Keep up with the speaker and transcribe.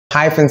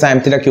Hi friends, I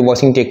am Tilak, you're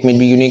watching Tech May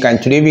Be Unique,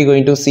 and today we're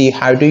going to see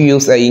how to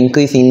use a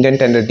increase indent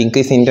and a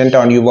decrease indent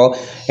on your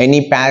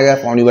any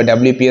paragraph on your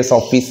WPS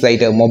Office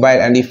Writer mobile.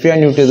 And if you are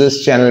new to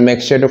this channel, make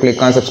sure to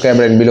click on subscribe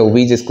button below.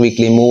 We just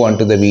quickly move on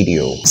to the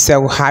video.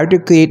 So how to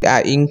create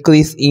a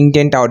increase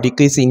indent or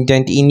decrease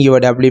indent in your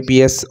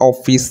WPS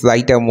Office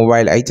Writer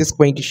mobile, I just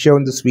going to show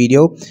in this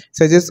video.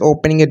 So just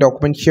opening a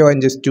document here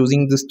and just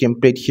choosing this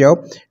template here.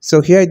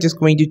 So here I just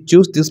going to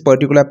choose this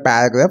particular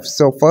paragraph.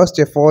 So first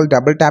of all,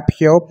 double tap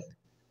here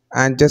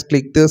and just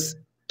click this,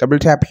 double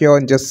tap here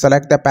and just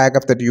select the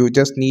paragraph that you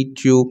just need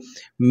to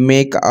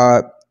make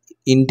a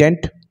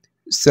indent.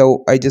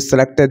 So I just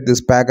selected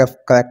this paragraph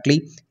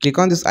correctly. Click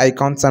on this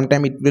icon.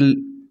 Sometime it will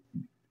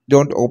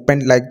don't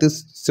open like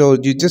this, so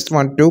you just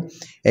want to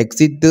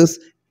exit this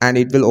and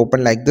it will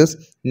open like this.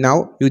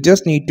 Now you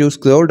just need to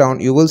scroll down.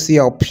 You will see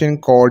an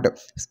option called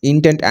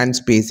indent and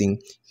spacing.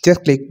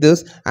 Just click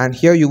this and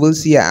here you will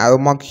see an arrow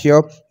mark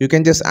here. You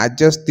can just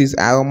adjust this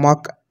arrow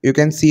mark. You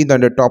can see it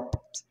on the top.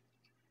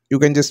 You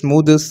can just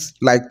move this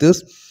like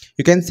this.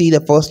 You can see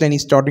the first line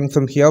is starting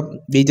from here.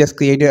 We just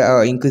created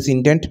a increase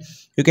indent.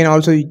 You can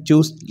also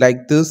choose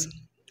like this,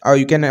 or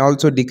you can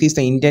also decrease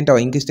the indent or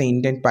increase the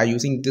indent by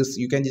using this.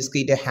 You can just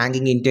create a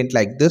hanging indent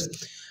like this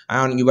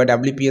on your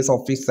WPS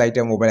Office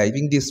Writer mobile. I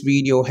think this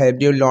video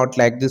helped you a lot.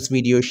 Like this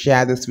video,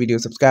 share this video,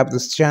 subscribe to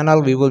this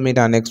channel. We will meet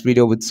our next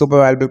video with super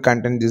valuable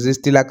content. This is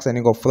Tilak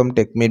signing off from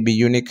Tech May Be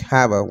Unique.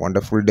 Have a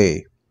wonderful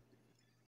day.